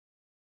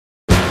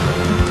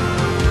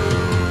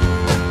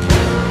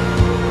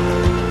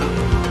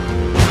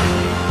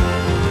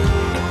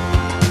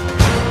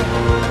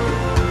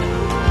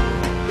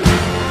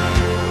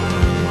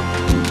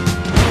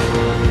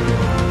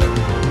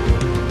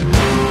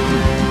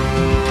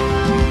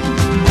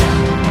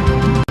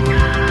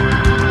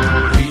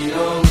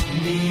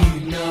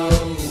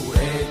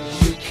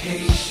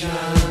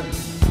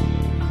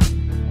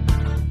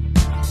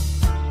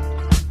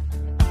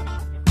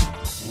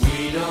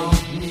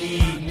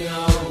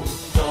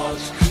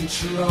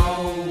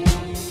control.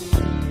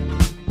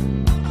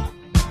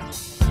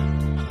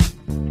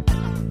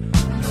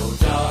 No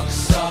dark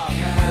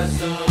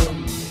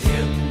sarcasm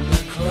in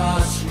the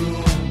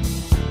classroom.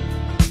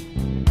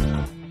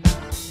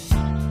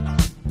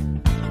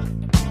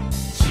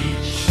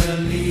 Teacher,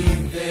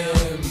 leave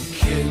them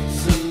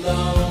kids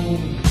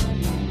alone.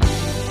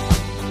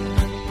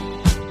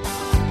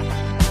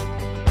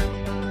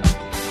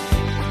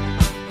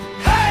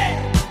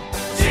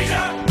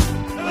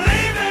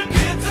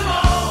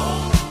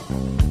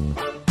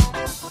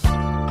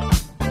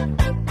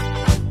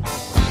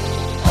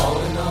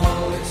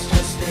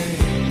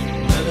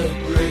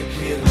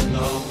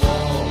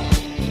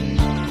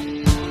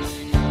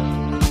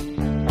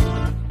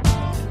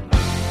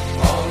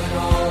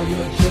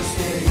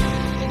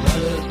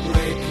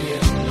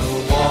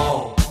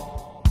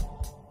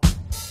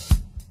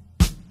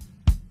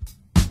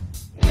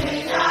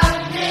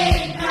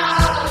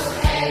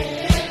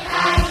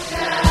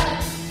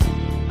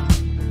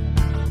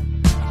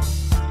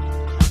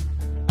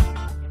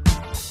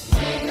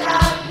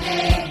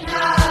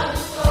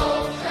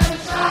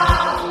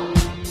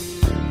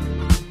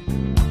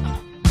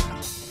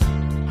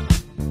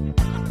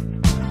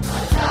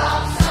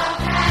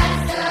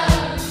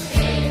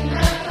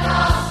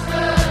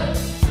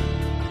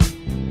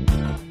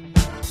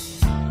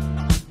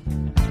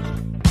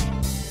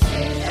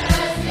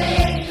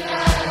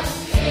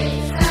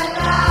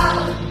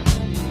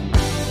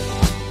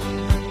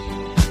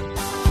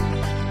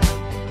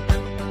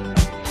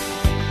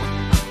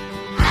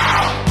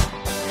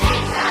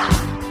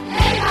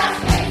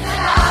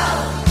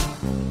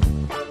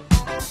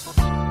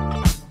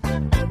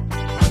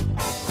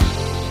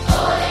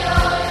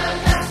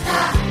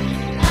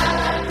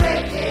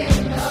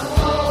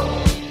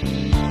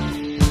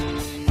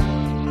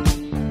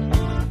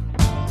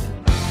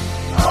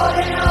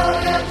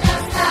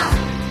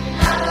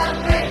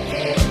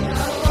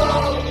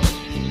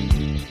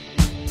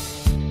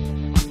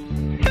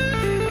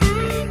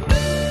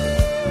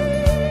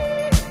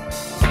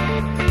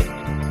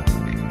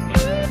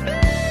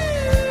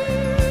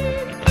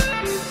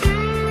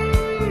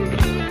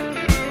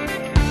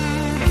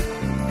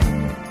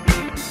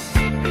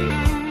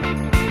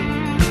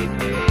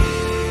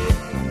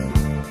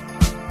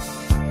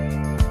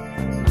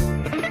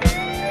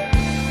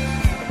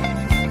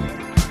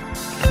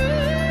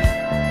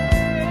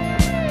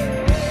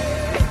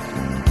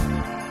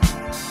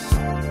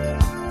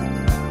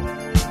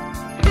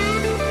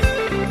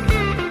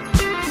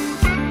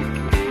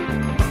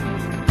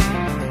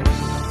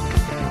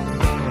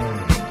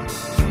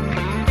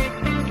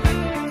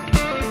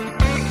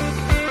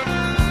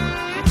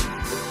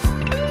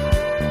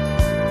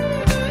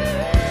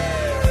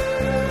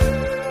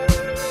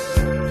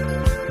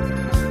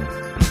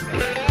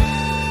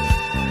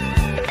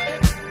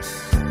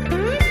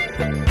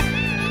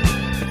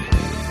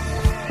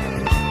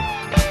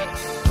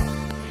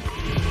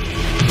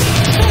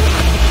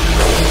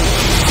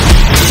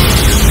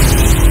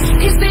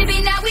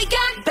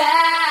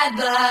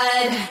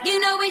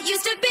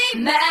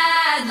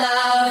 Mad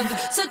love,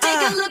 so take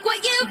a look what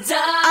you've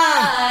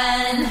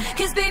done.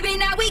 Cause baby,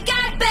 now we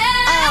got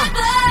bad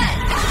blood.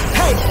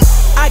 Hey,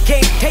 I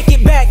can't take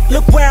it back,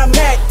 look where I'm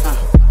at.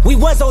 We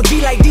was OG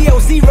like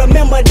DOC,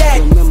 remember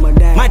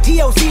that. My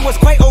TOC was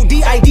quite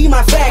OD, ID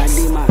my facts.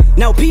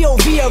 Now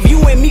POV of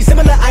you and me,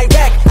 similar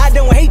Iraq. I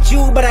don't hate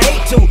you, but I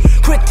hate to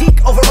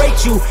critique,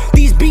 overrate you.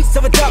 These beats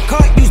of a dark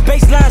can't use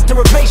bass lines to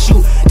replace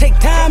you. Take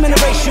time and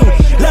erase you.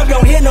 Love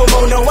don't hear no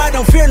more, no I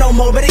don't fear no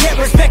more. But I get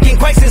respect ain't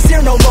quite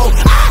sincere no more.